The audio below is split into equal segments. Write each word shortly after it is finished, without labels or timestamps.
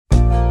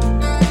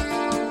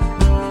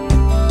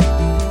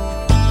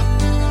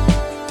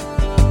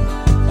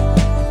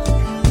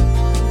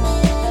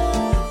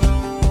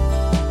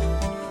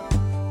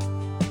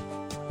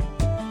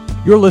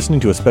You're listening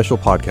to a special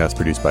podcast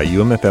produced by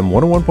UMFM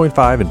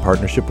 101.5 in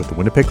partnership with the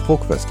Winnipeg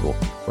Folk Festival.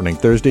 Running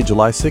Thursday,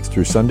 July 6th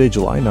through Sunday,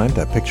 July 9th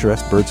at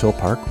picturesque Birds Hill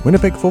Park,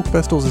 Winnipeg Folk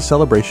Festival is a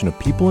celebration of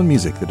people and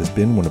music that has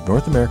been one of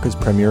North America's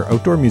premier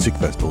outdoor music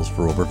festivals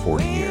for over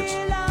 40 years.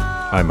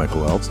 I'm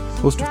Michael Elves,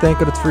 host of Thank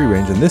God It's Free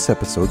Range, and this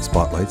episode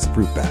spotlights the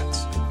Fruit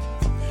Bats.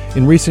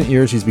 In recent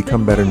years, he's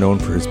become better known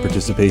for his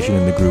participation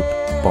in the group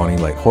Bonnie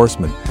Light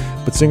Horseman,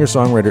 but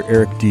singer-songwriter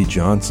Eric D.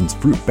 Johnson's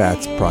Fruit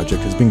Bats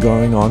project has been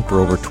going on for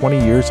over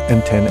 20 years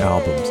and 10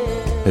 albums.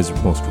 His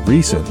most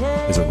recent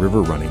is A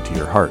River Running to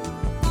Your Heart.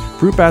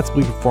 Fruit Bats will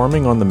be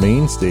performing on the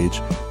main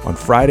stage on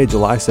Friday,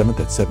 July 7th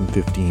at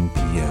 7:15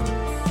 p.m.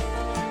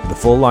 The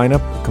full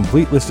lineup, a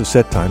complete list of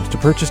set times, to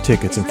purchase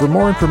tickets, and for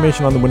more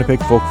information on the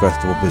Winnipeg Folk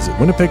Festival, visit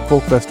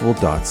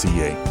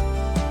winnipegfolkfestival.ca.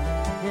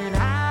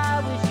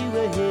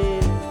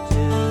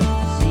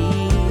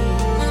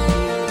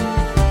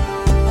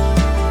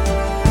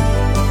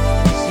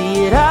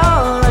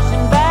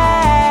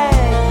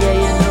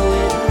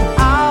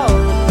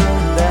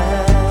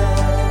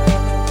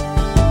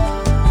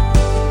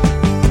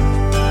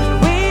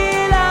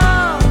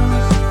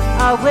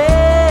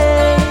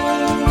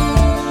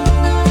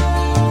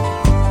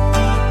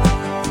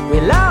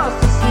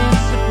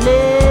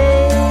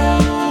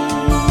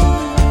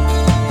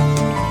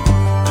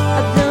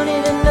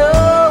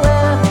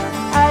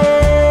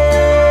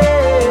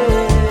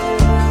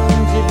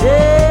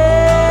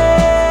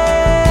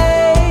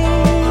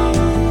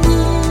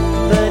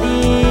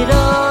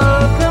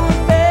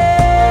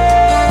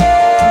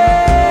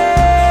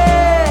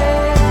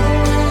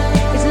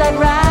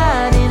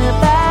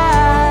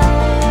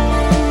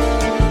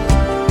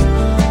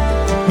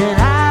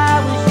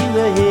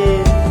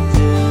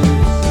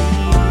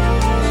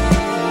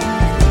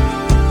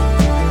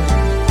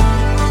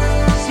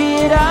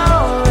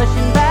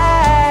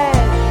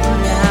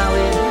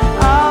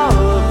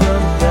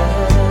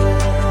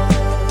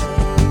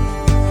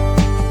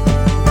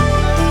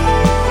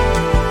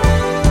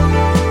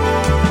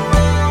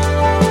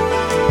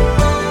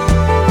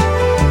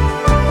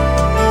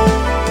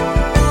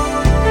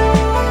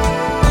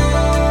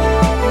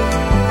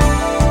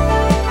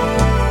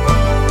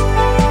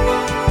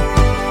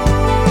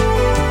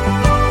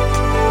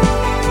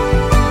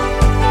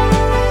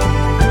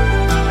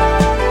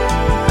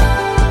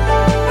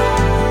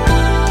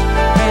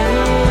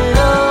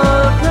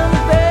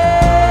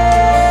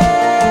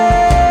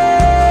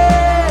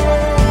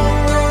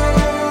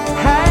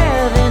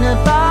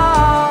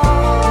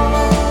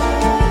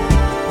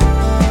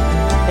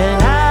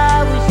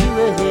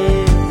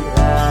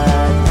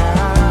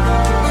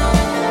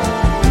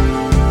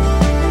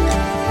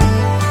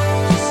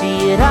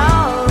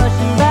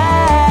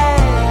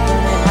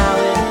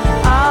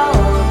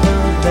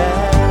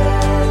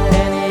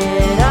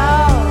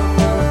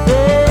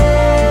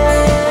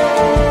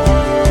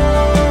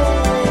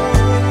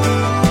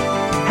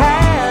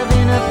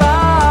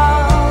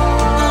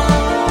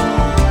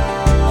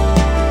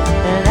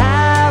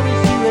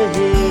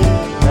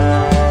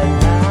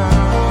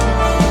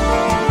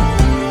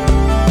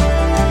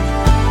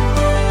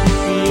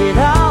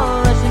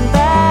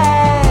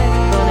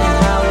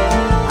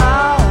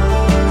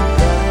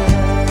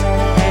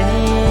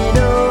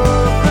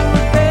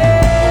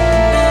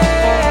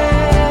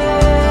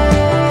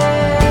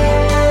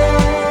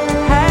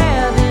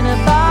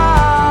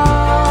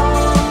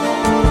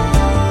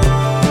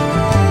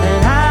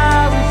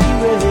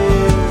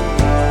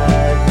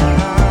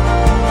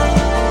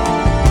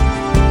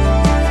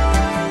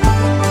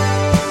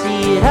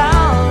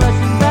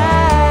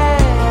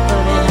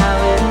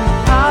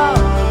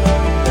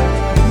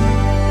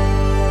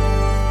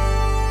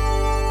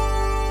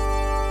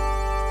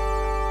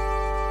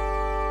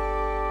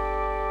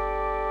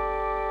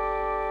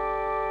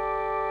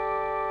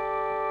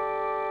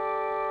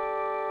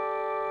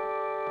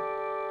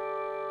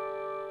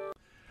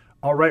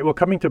 All right, well,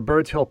 coming to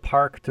Birds Hill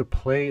Park to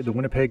play the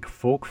Winnipeg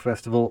Folk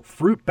Festival,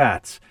 Fruit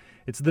Bats.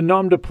 It's the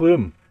nom de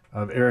plume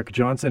of Eric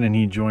Johnson, and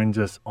he joins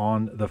us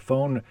on the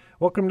phone.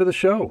 Welcome to the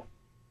show.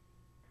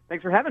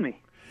 Thanks for having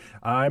me.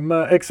 I'm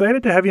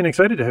excited to have you, and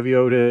excited to have you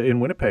out in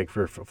Winnipeg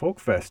for Folk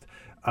Fest.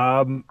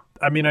 I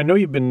mean, I know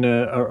you've been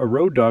a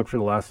road dog for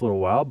the last little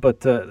while,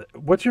 but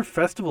what's your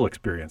festival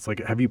experience? Like,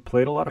 have you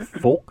played a lot of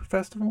folk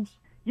festivals?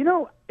 You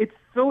know, it's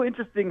so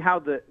interesting how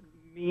the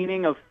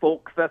meaning of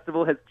folk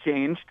festival has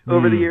changed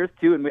over the years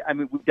too, and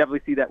we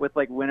definitely see that with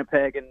like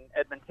Winnipeg and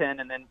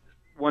Edmonton, and then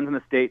ones in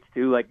the States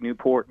too, like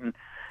Newport and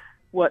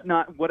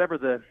whatnot.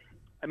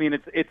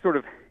 It's sort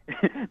of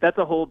that's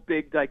a whole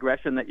big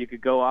digression that you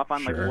could go off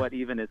on. Sure. Like, what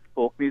even is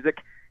folk music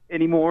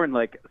anymore, and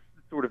like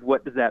sort of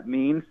what does that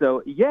mean?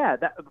 So yeah,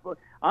 that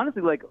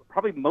honestly, like,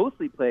 probably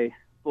mostly play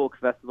folk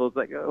festivals.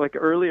 Like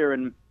earlier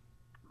in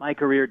my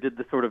career, did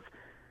the sort of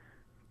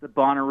the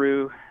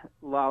Bonnaroo,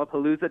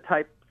 Lollapalooza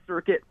type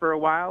circuit for a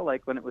while,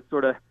 like when it was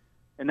sort of,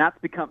 and that's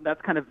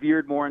kind of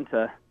veered more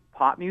into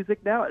pop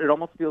music now. It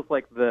almost feels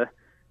like the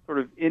sort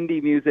of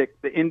indie music,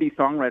 the indie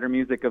songwriter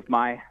music of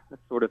my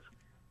sort of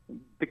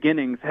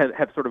beginnings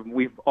have sort of,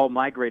 we've all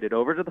migrated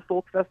over to the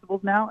folk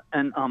festivals now.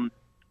 And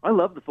I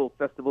love the folk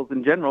festivals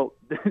in general.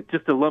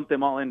 Just to lump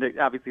them all into,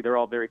 obviously they're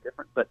all very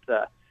different, but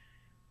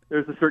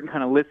there's a certain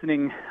kind of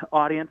listening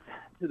audience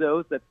to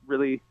those that's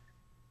really,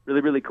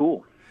 really, really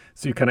cool.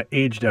 So you kind of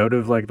aged out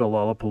of like the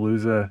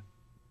Lollapalooza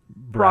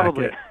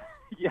Probably. bracket.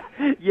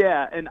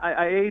 Yeah, and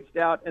I aged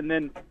out, and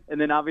then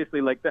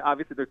obviously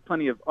obviously there's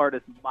plenty of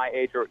artists my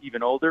age or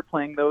even older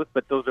playing those,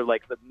 but those are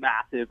like the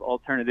massive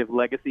alternative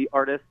legacy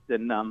artists,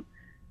 and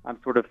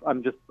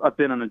I've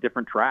been on a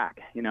different track,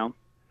 you know.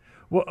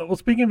 Well,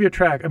 speaking of your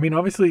track, I mean,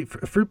 obviously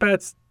Fruit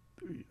Bats.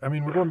 I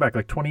mean, we're going back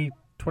like 20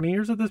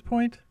 years at this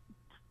point.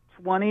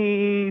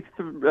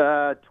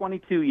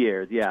 22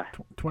 years, yeah.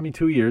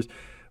 22 years.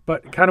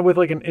 But kind of with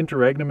like an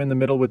interregnum in the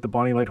middle with the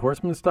Bonnie Light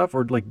Horseman stuff,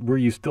 or like were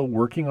you still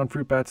working on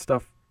Fruit Bat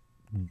stuff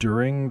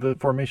during the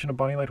formation of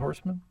Bonnie Light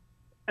Horseman?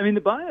 I mean,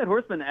 the Bonnie Light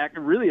Horseman act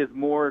really is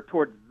more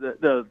towards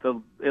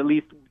the at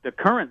least the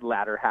current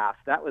latter half.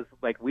 That was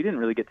like we didn't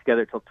really get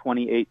together till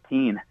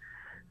 2018.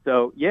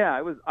 So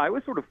yeah, I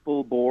was sort of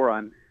full bore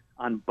on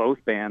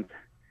both bands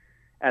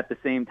at the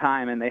same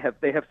time, and they have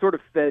sort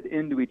of fed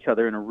into each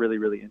other in a really,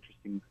 really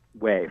interesting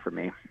way for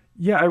me.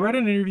 Yeah, I read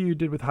an interview you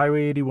did with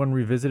Highway 81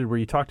 Revisited where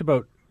you talked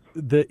about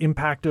the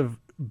impact of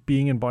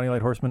being in Bonnie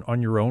Light Horseman on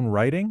your own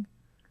writing.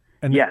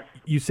 And yes.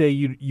 You say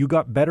you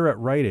got better at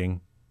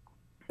writing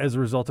as a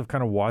result of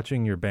kind of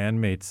watching your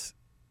bandmates.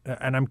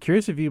 And I'm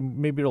curious if you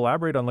maybe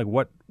elaborate on like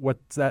what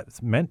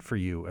that's meant for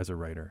you as a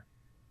writer.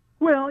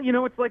 Well, you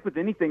know, it's like with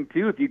anything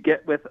too. If you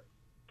get with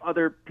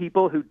other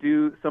people who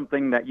do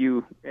something that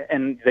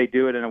and they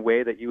do it in a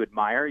way that you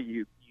admire,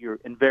 you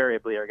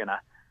invariably are going to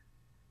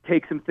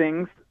take some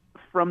things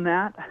from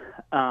that.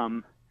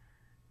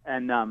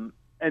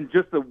 And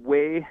just the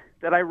way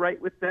that I write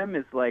with them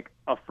is like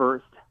a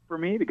first for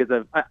me, because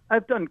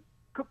I've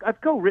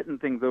co-written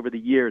things over the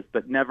years,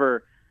 but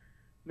never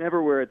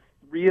where it's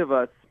three of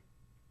us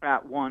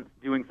at once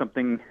doing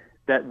something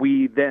that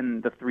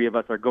the three of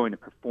us are going to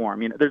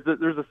perform. You know,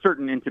 there's a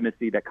certain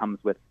intimacy that comes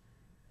with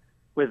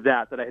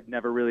that I had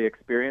never really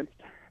experienced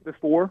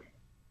before.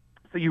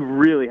 So you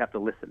really have to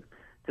listen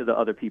to the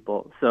other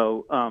people.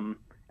 So, and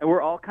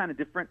we're all kind of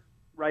different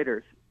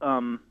writers.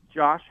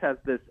 Josh has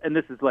this, and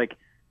this is like,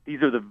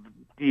 these are the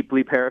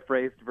deeply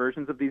paraphrased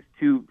versions of these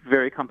two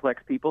very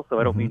complex people. So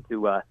I don't mean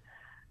to,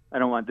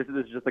 this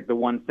is just like the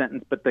one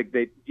sentence, but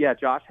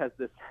Josh has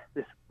this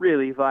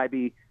really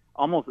vibey,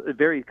 almost a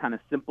very kind of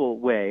simple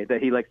way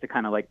that he likes to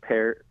kind of like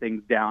pare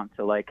things down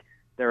to like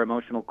their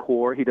emotional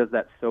core. He does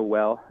that so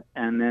well.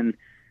 And then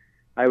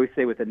I always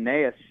say with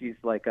Anais, she's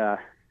like I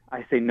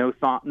say no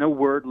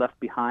word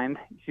left behind.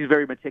 She's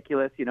very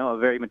meticulous, you know, a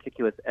very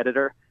meticulous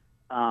editor.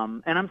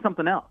 And I'm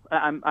something else.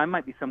 I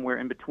might be somewhere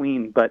in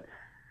between, but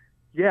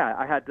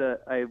yeah,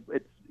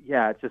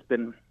 it's just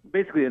been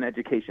basically an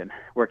education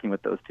working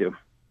with those two.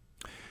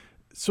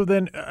 So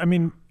then, I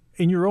mean,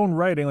 in your own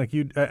writing, like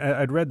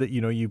I'd read that,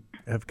 you know, you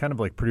have kind of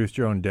like produced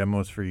your own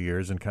demos for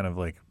years and kind of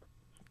like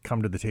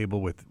come to the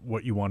table with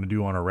what you want to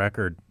do on a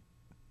record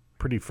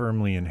pretty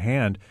firmly in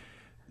hand.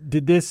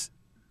 Did this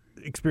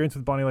experience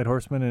with Bonnie Light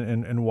Horseman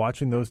and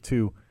watching those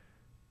two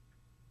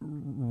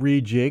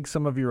rejig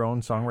some of your own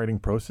songwriting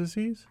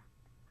processes?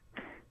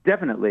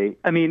 Definitely.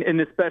 I mean,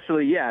 and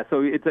especially, yeah.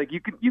 So it's like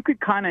you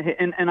could kind of,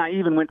 and I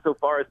even went so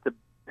far as to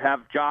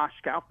have Josh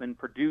Kaufman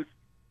produce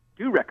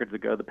 2 records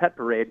ago, The Pet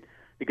Parade,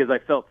 because I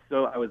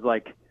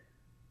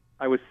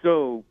was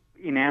so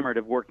enamored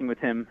of working with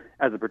him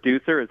as a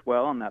producer as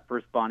well on that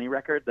first Bonnie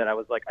record that I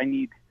was like,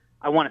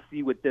 I want to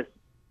see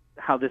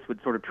how this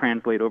would sort of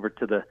translate over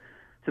to the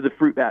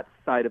Fruit Bats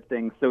side of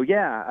things. So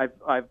yeah,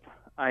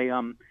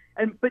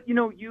 but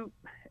you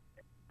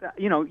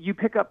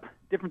pick up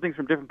different things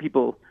from different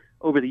people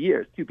over the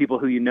years, two people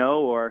who you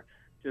know, or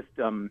just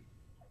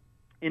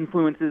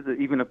influences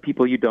even of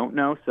people you don't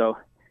know. So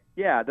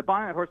yeah, the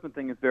Bonnie Light Horseman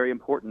thing is very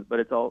important, but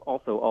it's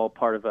also all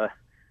part of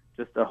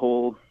just a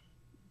whole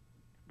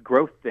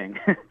growth thing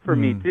for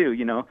me too.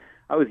 You know,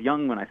 I was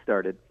young when I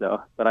started,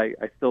 but I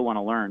still want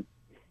to learn.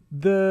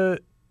 The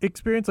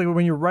experience, like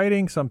when you're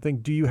writing something,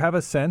 do you have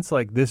a sense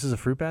like this is a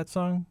Fruit Bat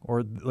song,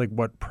 or like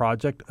what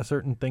project a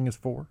certain thing is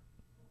for?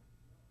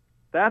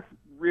 That's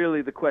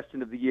really the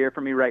question of the year for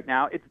me right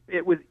now.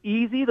 It was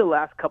easy the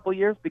last couple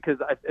years because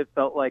it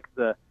felt like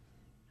the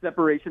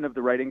separation of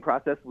the writing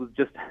process was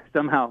just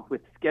somehow,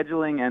 with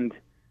scheduling and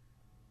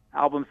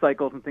album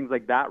cycles and things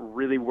like that,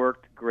 really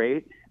worked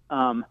great.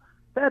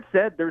 That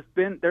said,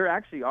 there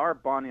actually are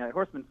Bonnie Light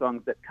Horseman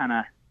songs that kind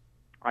of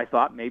I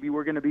thought maybe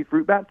were going to be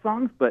Fruit Bat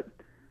songs, but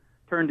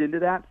turned into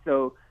that.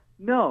 So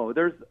no,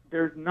 there's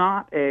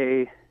not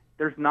a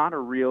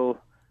real.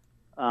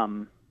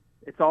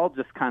 It's all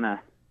just kind of,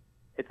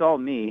 it's all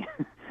me,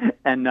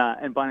 and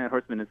Bonnie Light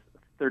Horseman is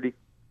 33%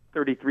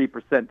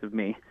 of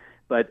me,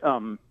 but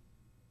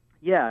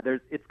yeah,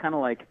 it's kind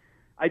of like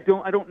I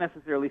don't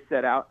necessarily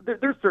set out.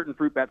 There's certain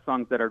Fruit Bat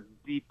songs that are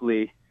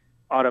deeply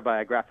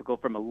autobiographical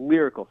from a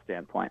lyrical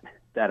standpoint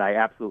that I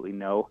absolutely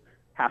know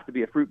have to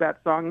be a Fruit Bat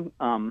song,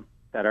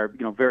 that are,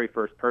 you know, very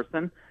first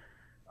person.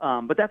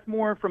 But that's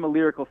more from a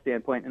lyrical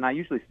standpoint, and I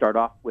usually start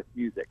off with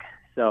music.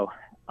 So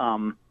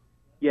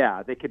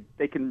yeah,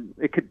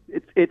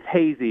 it's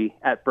hazy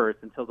at first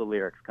until the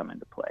lyrics come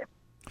into play.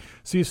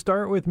 So you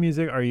start with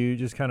music. Are you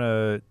just kind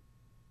of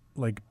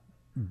like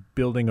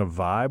building a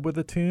vibe with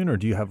a tune, or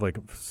do you have like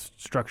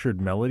structured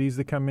melodies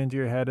that come into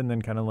your head and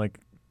then kind of like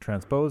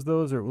transpose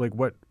those, or like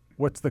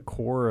what's the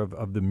core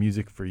of the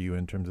music for you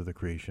in terms of the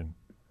creation?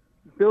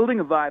 Building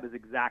a vibe is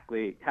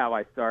exactly how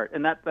I start,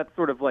 and that's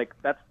sort of like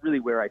that's really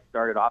where I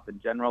started off in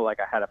general. Like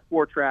I had a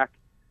 4-track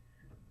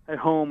at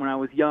home when I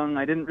was young.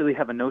 I didn't really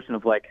have a notion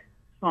of like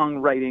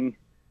songwriting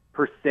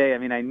per se. I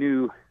mean, I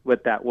knew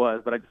what that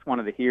was, but I just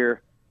wanted to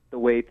hear the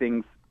way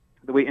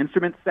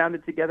instruments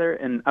sounded together.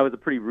 And I was a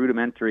pretty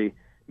rudimentary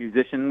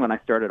musician when I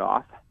started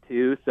off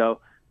too. So,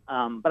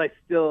 but I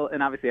still,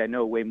 and obviously I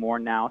know way more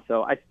now.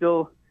 So I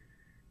still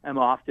am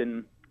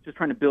often just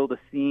trying to build a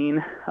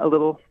scene a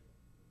little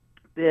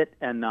bit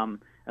and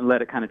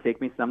let it kind of take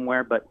me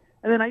somewhere.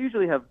 And then I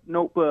usually have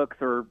notebooks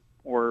or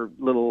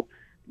little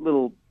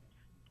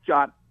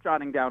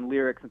jotting down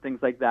lyrics and things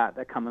like that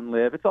come and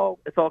live. It's all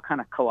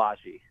kind of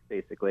collage-y,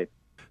 basically.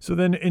 So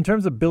then in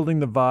terms of building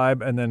the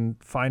vibe and then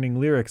finding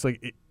lyrics,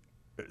 like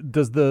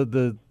does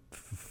the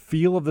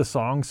feel of the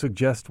song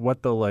suggest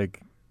what the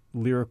like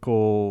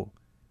lyrical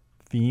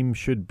theme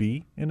should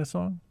be in a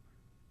song?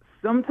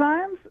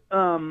 Sometimes,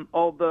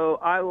 although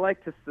I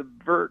like to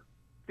subvert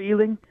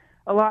feeling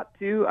a lot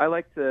too. I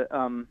like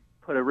to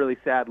put a really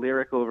sad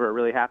lyric over a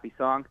really happy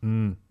song.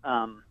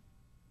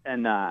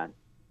 And I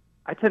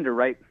tend to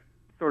write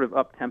sort of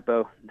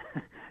up-tempo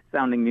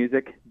sounding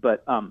music,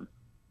 but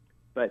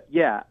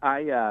yeah,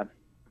 I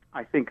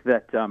think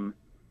that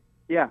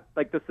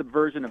like the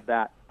subversion of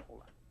that.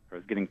 I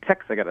was getting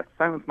texts. I got to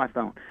silence my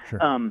phone.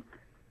 Sure.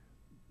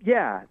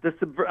 Yeah,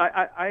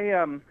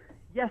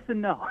 yes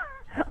and no.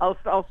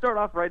 I'll start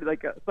off right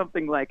like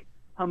something like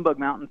Humbug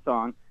Mountain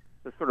Song.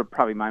 That's sort of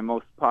probably my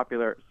most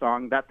popular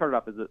song. That started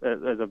off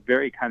as a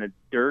very kind of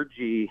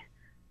dirgy,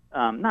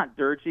 not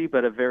dirgy,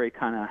 but a very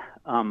kind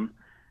of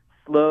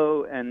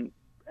slow and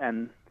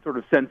sort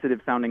of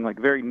sensitive sounding, like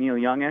very Neil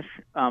Youngish,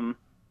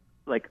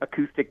 like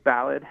acoustic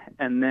ballad.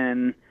 And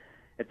then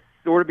it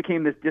sort of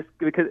became this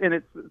and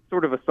it's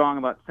sort of a song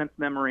about sense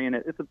memory, and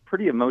it's a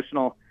pretty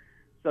emotional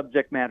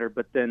subject matter,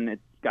 but then it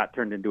got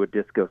turned into a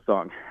disco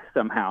song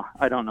somehow.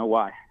 I don't know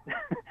why.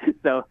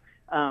 So,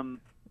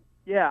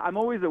 yeah, I'm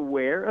always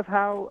aware of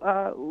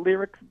how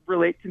lyrics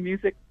relate to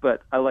music,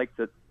 but I like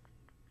to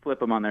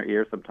flip them on their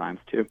ear sometimes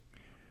too.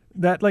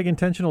 That like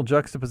intentional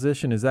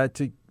juxtaposition, is that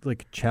to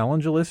like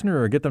challenge a listener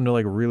or get them to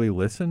like really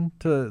listen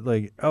to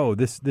like, oh,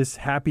 this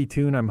happy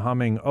tune I'm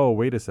humming, oh,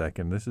 wait a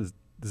second, this is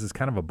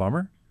kind of a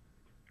bummer?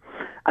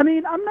 I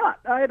mean,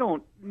 I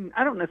don't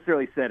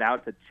necessarily set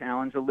out to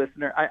challenge a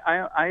listener.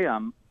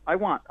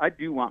 I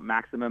do want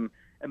maximum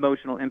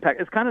emotional impact.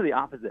 It's kind of the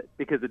opposite,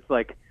 because it's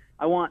like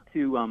I want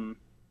to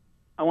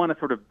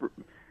sort of,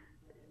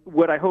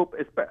 what I hope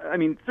is, I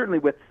mean, certainly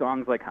with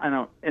songs like,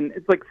 and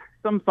it's like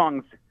some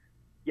songs,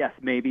 yes,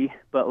 maybe,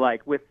 but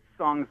like with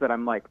songs that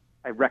I'm like,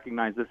 I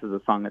recognize this is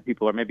a song that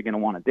people are maybe going to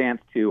want to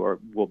dance to or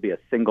will be a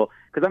single,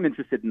 because I'm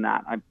interested in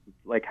that. I'm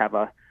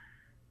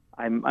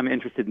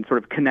interested in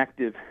sort of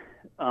connective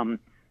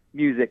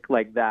music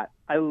like that.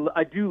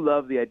 I do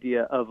love the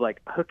idea of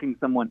like hooking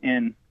someone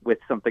in with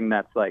something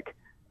that's like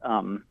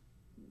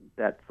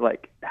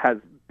has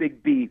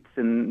big beats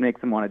and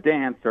makes them want to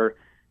dance or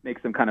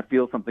makes them kind of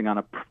feel something on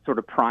a sort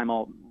of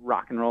primal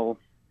rock and roll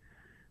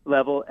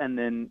level. And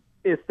then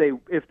if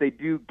they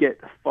do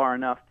get far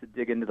enough to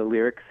dig into the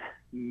lyrics,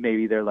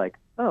 maybe they're like,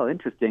 oh,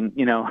 interesting,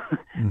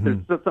 mm-hmm.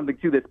 There's still something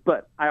to this.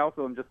 But I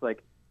also am just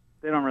like,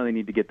 they don't really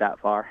need to get that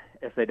far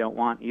if they don't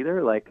want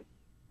either. Like,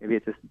 maybe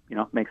it just,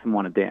 makes them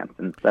want to dance,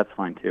 and that's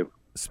fine too.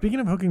 Speaking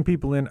of hooking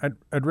people in,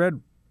 I'd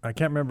read, I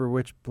can't remember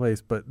which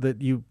place, but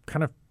that you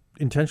kind of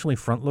intentionally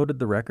front-loaded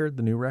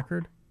the new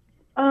record?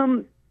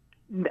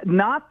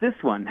 Not this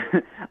one.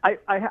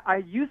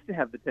 I used to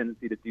have the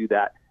tendency to do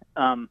that,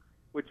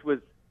 which was,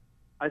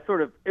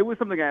 it was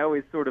something I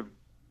always sort of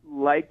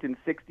liked in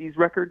 60s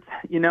records,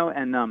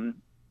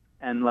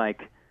 and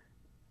like,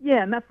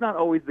 yeah, and that's not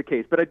always the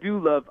case, but I do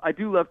love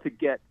to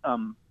get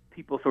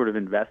people sort of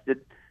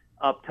invested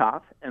up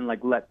top and like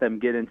let them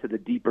get into the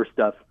deeper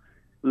stuff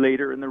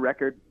later in the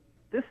record.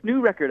 This new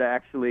record, I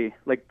actually,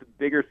 like, the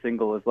bigger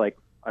single is like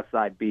a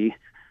side B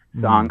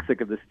song,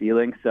 Sick of This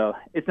Feeling, so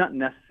it's not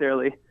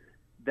necessarily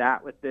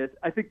that with this.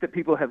 I think that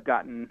people have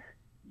gotten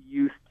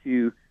used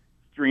to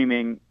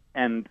streaming,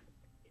 and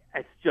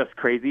it's just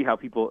crazy how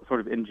people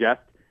sort of ingest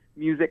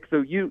music.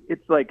 So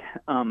it's like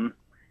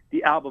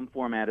the album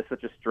format is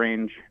such a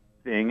strange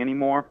thing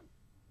anymore.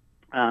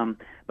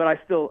 But I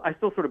still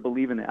sort of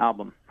believe in the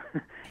album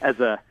as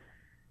a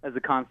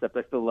concept.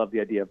 I still love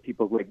the idea of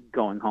people like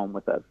going home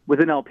with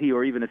an LP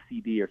or even a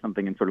CD or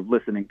something and sort of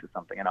listening to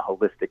something in a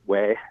holistic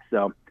way.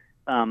 So,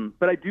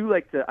 but I do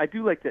like to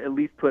at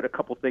least put a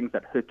couple things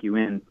that hook you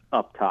in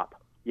up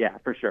top. Yeah,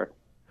 for sure.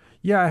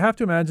 Yeah, I have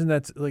to imagine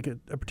that's like a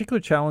particular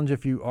challenge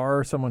if you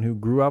are someone who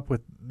grew up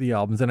with the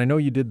albums. And I know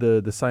you did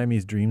the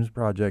Siamese Dreams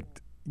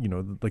project,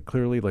 like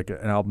clearly like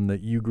an album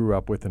that you grew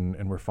up with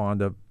and were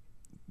fond of.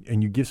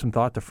 and you give some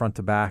thought to front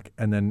to back,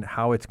 and then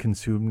how it's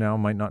consumed now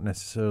might not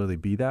necessarily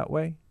be that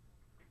way?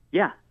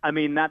 Yeah,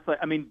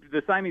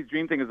 the Siamese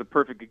Dream thing is a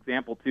perfect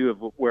example too of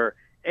where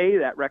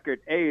that record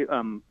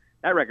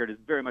is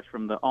very much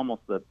from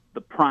almost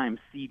the prime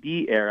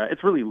CD era.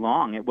 It's really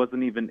long.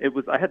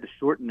 I had to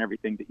shorten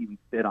everything to even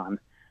fit on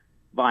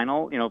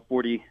vinyl.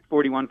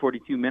 41,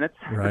 42 minutes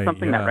or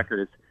something. Yeah. That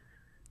record is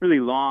really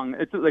long.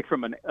 It's like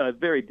from a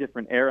very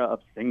different era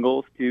of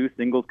singles too.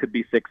 Singles could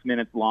be 6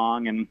 minutes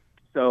long, and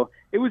so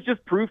it was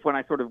just proof when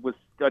I sort of was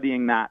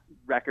studying that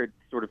record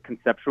sort of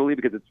conceptually,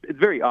 because it's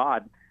very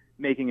odd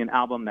making an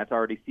album that's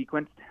already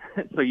sequenced.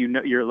 So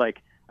you're like,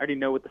 I already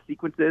know what the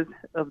sequence is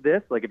of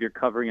this. Like if you're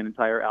covering an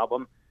entire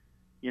album,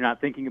 you're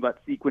not thinking about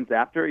sequence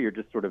after, you're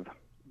just sort of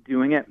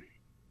doing it.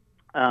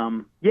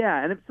 And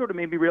it sort of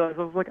made me realize,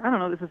 I was like, I don't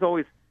know, this is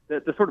always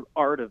the sort of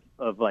art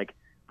of like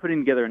putting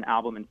together an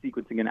album and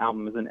sequencing an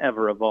album is an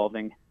ever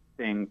evolving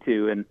thing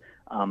too. And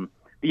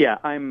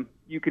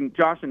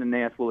Josh and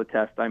Aeneas will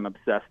attest, I'm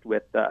obsessed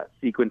with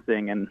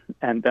sequencing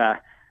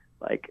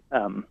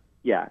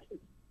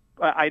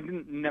I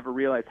didn't never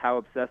realize how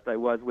obsessed I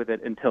was with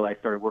it until I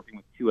started working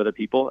with two other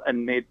people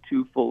and made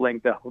 2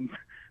 full-length albums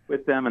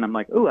with them. And I'm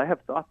like, oh, I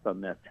have thoughts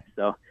on this.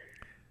 So,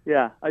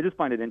 yeah, I just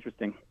find it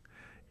interesting.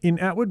 In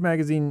Atwood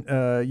magazine,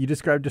 you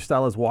described your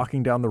style as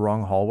walking down the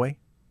wrong hallway.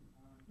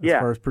 As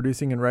far as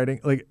producing and writing,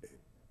 like,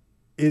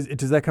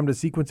 does that come to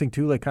sequencing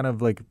too? Like, kind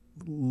of like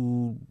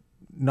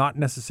not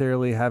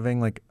necessarily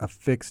having like a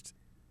fixed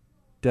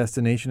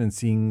destination and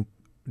seeing,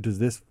 does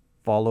this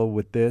follow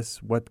with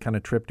this? What kind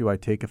of trip do I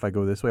take if I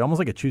go this way? Almost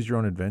like a choose your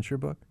own adventure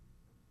book.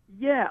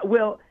 Yeah,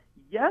 well,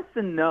 yes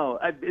and no.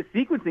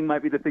 Sequencing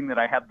might be the thing that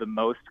I have the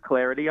most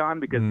clarity on,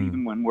 because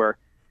even when we're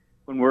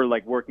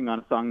like working on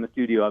a song in the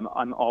studio,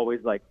 I'm always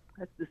like,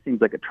 this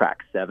seems like a track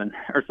 7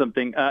 or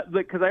something.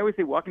 Because I always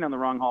say walking down the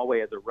wrong hallway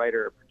as a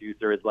writer or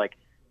producer is like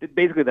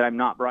basically that I'm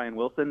not Brian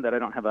Wilson, that I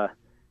don't have a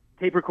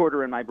tape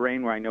recorder in my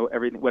brain where I know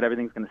what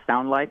everything's going to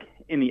sound like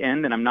in the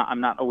end, and I'm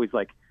not always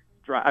like.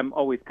 I'm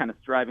always kind of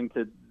striving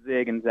to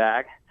zig and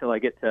zag till I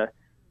get to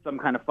some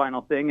kind of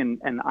final thing,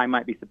 and I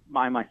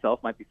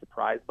myself might be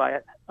surprised by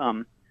it.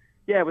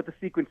 With the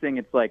sequencing,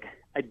 it's like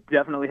I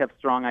definitely have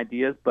strong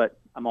ideas, but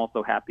I'm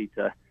also happy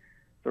to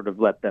sort of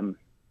let them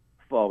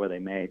fall where they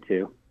may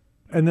too.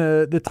 And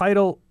the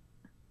title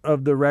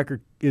of the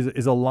record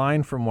is a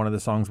line from one of the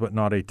songs, but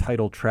not a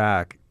title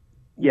track.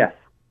 Yes.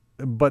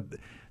 But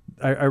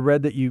I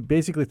read that you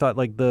basically thought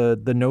like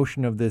the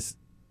notion of this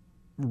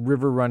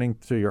river running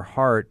through your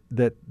heart,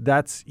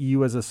 that's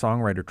you as a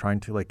songwriter trying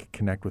to like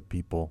connect with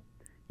people.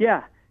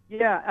 Yeah,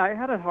 I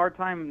had a hard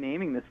time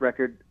naming this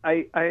record.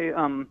 I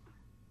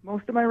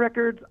most of my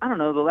records, I don't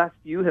know, the last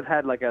few have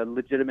had like a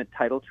legitimate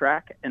title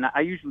track, and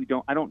I usually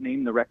don't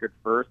name the record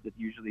first. It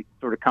usually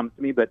sort of comes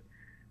to me, but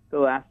the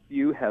last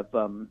few have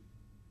I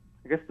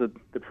guess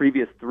the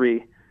previous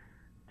 3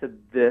 to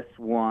this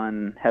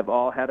one have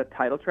all had a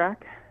title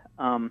track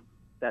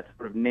that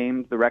sort of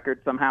names the record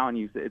somehow, and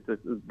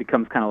it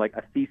becomes kind of like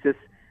a thesis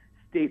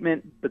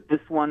statement. But this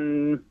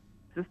one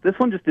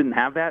just didn't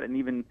have that, and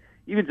even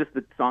just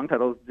the song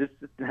titles just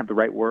didn't have the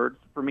right words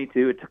for me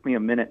too. It took me a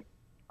minute,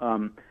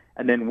 and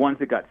then once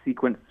it got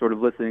sequenced, sort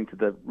of listening to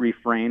the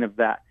refrain of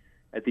that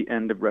at the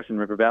end of Russian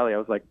River Valley, I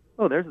was like,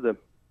 oh, there's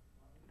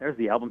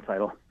the album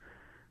title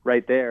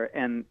right there,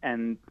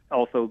 and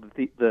also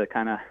the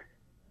kind of,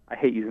 I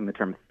hate using the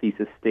term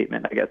thesis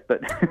statement, I guess, but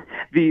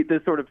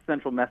the sort of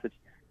central message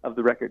of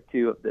the record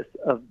too, of this,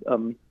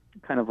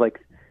 kind of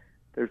like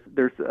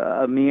there's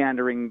a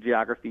meandering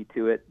geography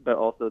to it, but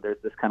also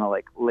there's this kind of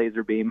like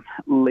laser beam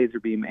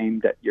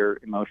aimed at your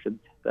emotions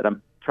that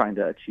I'm trying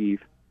to achieve.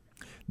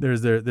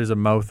 There's a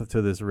mouth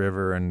to this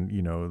river, and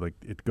like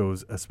it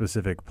goes a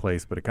specific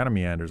place, but it kind of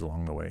meanders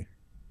along the way.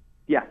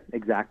 Yeah,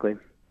 exactly.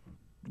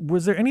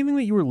 Was there anything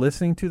that you were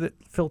listening to that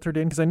filtered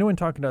in? Because I know in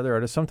talking to other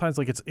artists, sometimes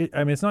like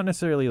it's not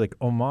necessarily like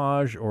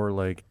homage or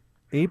like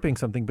aping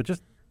something, but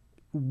just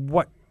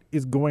what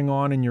is going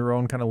on in your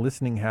own kind of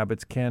listening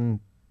habits can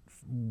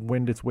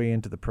wend its way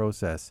into the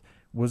process.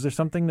 Was there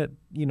something that,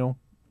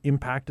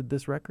 impacted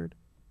this record?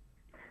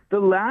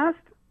 The last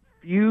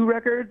few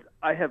records,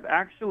 I have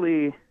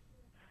actually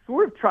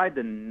sort of tried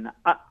to,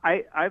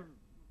 I've,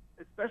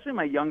 especially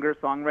my younger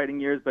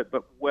songwriting years, but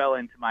well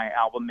into my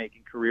album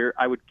making career,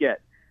 I would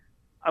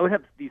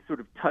have these sort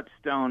of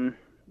touchstone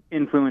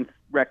influence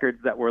records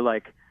that were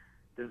like,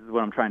 this is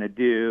what I'm trying to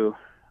do.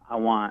 I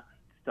want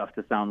stuff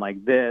to sound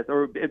like this,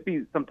 or it'd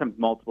be sometimes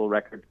multiple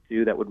records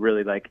too that would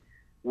really like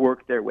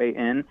work their way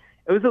in.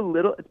 It's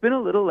been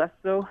a little less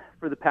so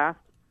for the past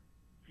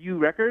few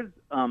records,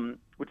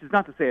 which is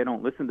not to say I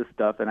don't listen to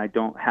stuff and I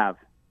don't have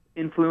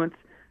influence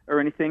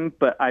or anything,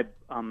 but I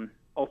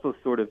also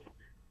sort of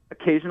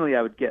occasionally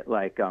I would get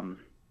like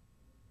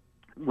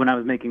when I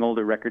was making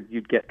older records,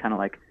 you'd get kind of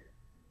like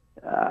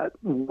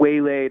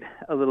waylaid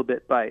a little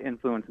bit by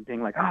influence and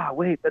being like,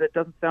 wait, but it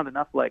doesn't sound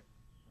enough like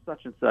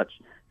such and such.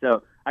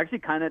 So I actually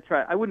kind of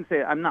try, I wouldn't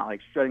say I'm not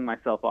like shutting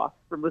myself off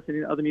from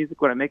listening to other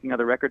music when I'm making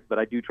other records, but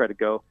I do try to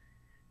go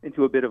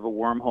into a bit of a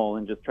wormhole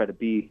and just try to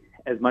be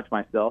as much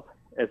myself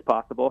as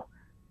possible.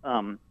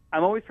 I'm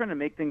always trying to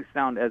make things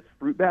sound as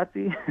Fruit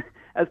Batsy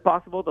as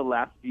possible, the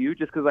last few,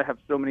 just because I have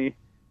so many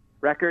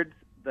records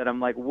that I'm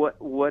like,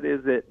 what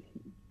is it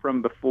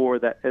from before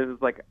that it was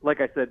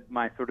like I said,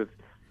 my sort of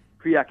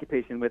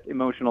preoccupation with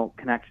emotional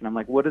connection. I'm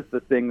like, what is the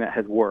thing that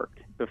has worked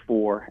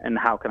before, and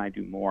how can I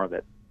do more of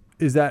it?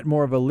 Is that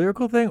more of a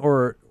lyrical thing,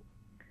 or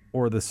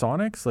the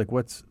sonics? Like,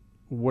 what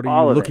are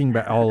All you of looking it.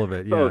 back? All of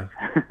it, yeah. Both.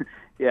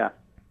 Yeah.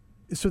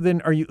 So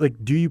then, are you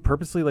do you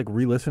purposely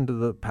re-listen to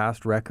the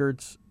past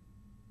records?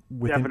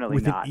 Definitely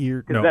with not. an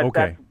ear? 'Cause No,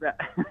 okay.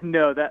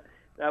 No, that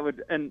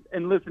would, and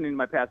listening to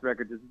my past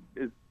records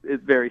is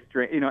very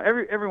strange.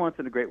 Every once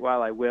in a great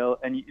while I will,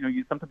 and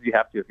you sometimes you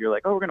have to, if you're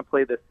like, oh, we're going to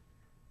play this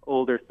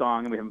older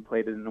song and we haven't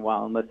played it in a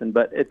while, and listen.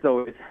 But it's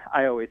always,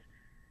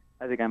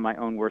 I think I'm my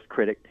own worst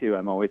critic too.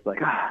 I'm always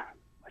like, I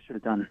should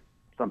have done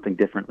something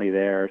differently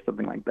there, or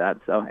something like that.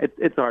 So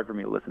it's hard for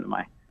me to listen to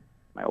my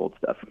old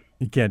stuff.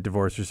 You can't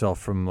divorce yourself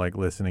from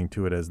listening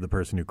to it as the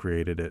person who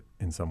created it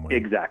in some way.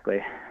 Exactly.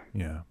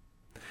 Yeah.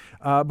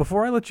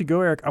 Before I let you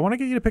go, Eric, I want to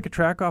get you to pick a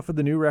track off of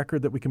the new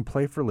record that we can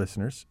play for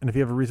listeners. And if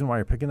you have a reason why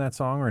you're picking that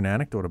song or an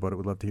anecdote about it,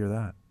 we'd love to hear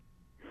that.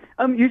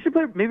 You should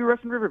play maybe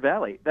Russian River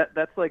Valley.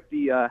 That's like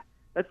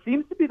that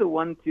seems to be the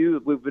one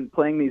too. We've been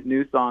playing these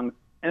new songs,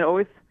 and it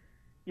always,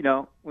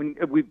 when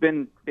we've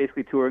been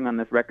basically touring on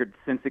this record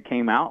since it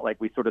came out, like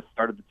we sort of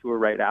started the tour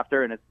right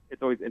after, and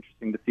it's always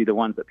interesting to see the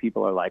ones that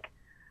people are like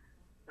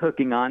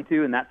hooking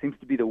onto, and that seems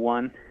to be the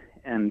one.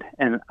 And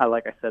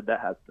like I said,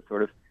 that has the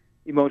sort of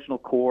emotional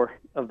core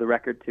of the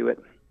record to it.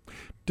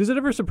 Does it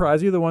ever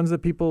surprise you, the ones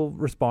that people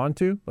respond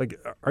to? Like,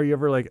 are you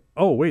ever like,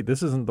 oh wait,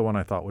 this isn't the one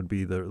I thought would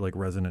be the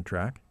resonant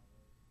track?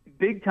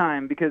 Big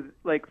time, because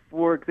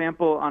for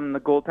example, on the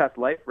Gold Pass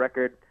Life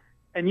record,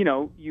 and you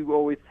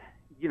always,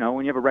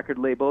 when you have a record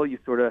label, you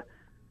sort of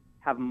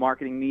have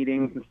marketing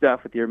meetings and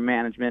stuff with your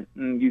management,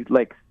 and you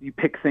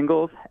pick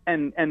singles,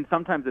 and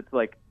sometimes it's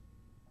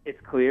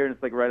clear and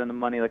it's right on the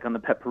money. Like on the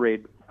Pet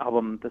Parade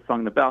album, the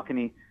song "The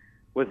Balcony"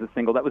 was the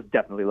single that was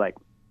definitely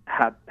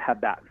had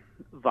that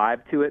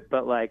vibe to it.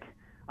 But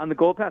on the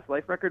Gold Pass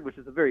Life record, which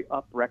is a very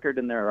up record,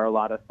 and there are a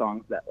lot of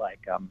songs that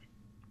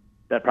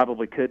that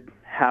probably could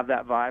have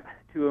that vibe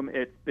to them.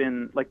 It's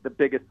been the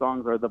biggest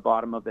songs are "The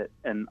Bottom of It"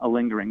 and "A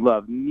Lingering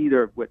Love,"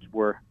 neither of which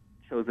were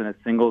chosen as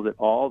singles at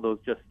all. Those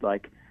just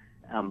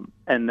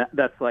and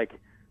that's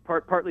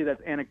partly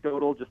that's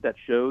anecdotal, just that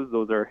shows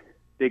those are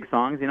big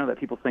songs, that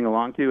people sing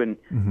along to, and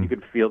you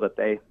could feel that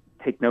they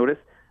take notice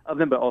of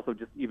them, but also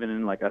just even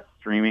in a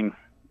streaming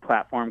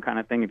platform kind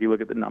of thing, if you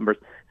look at the numbers.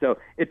 So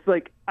it's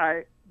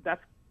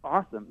that's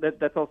awesome.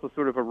 That's also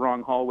sort of a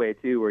wrong hallway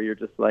too, where you're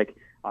just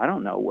I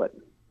don't know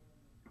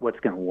what's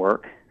going to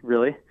work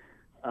really.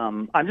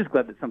 I'm just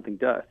glad that something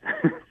does.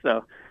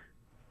 So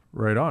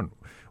right on.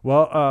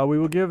 Well, we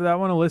will give that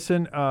one a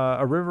listen.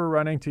 A River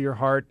Running to Your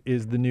Heart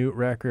is the new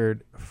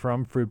record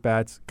from Fruit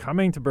Bats,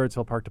 coming to Birds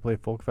Hill Park to play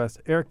Folk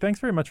Fest. Eric, thanks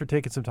very much for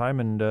taking some time,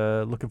 and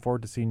looking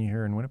forward to seeing you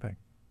here in Winnipeg.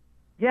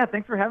 Yeah,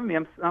 thanks for having me.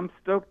 I'm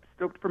stoked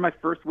for my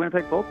first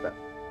Winnipeg Folk Fest.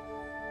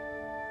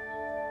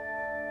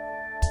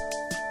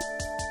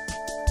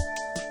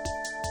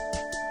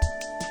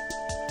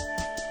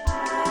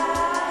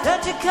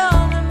 Don't you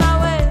come in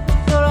my way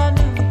before I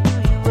knew who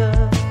you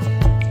were?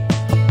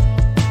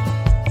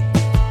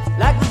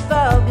 Like the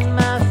fog in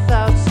my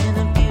thoughts in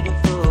a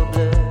beautiful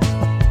blur.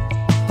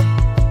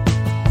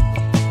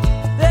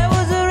 There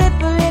was a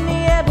ripple in the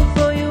air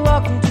before you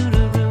walked into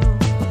the room.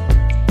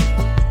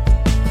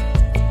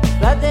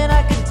 Right then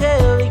I could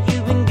tell that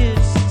you've been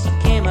good since you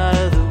came out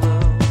of the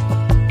womb.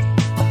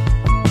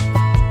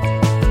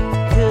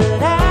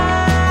 Could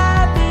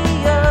I be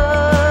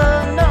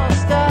your North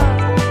Star?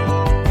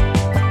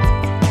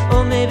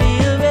 Or maybe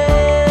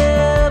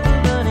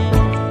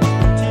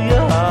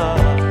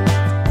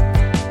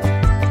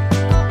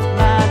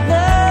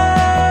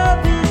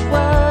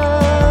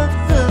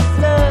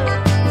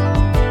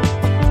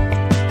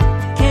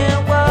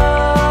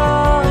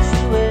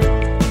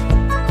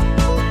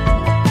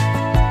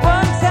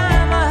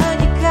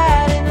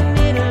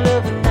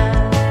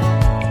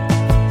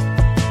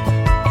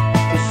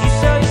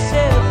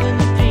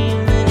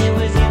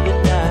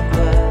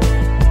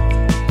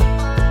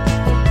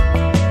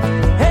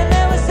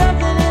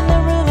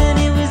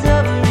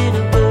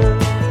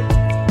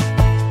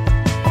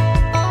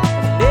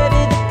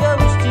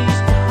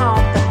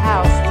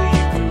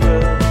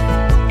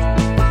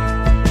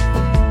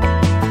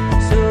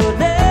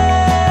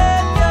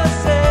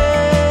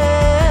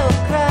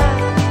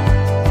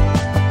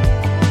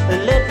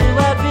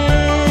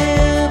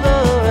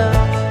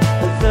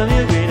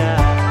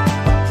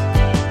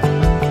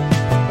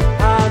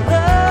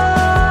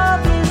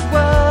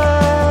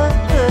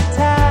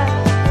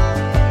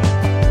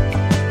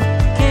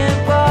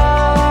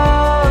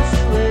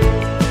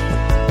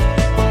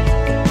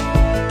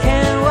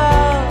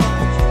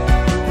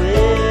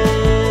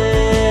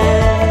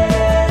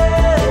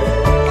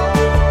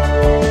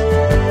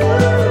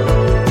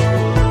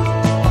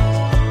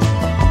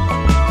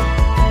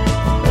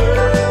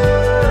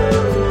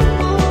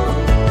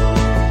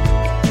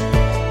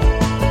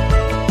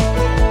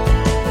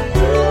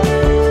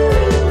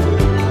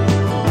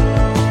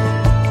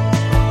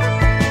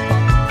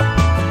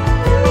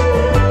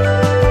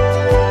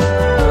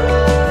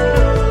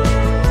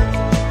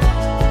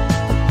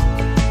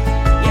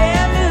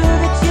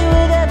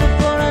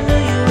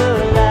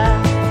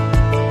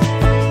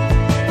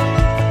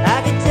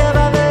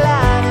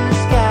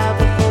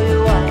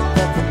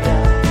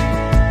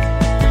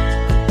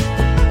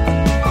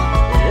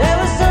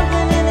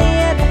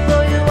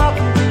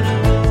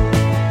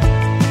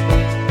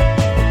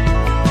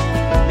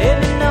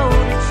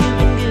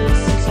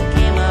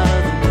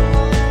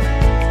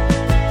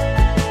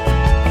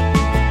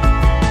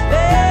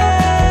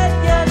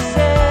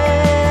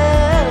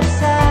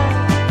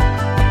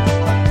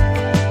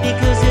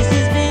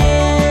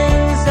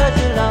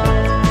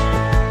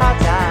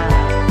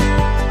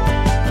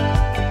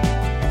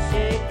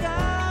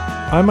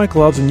I'm Mike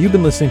Loves, and you've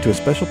been listening to a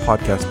special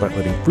podcast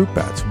spotlighting Fruit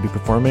Bats, who will be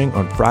performing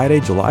on Friday,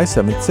 July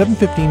 7th,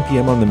 7:15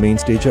 p.m. on the main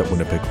stage at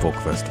Winnipeg Folk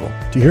Festival.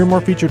 To hear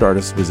more featured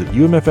artists, visit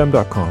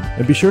umfm.com,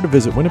 and be sure to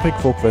visit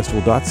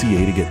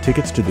winnipegfolkfestival.ca to get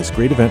tickets to this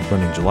great event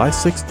running July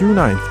 6th through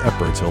 9th at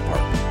Birds Hill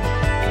Park.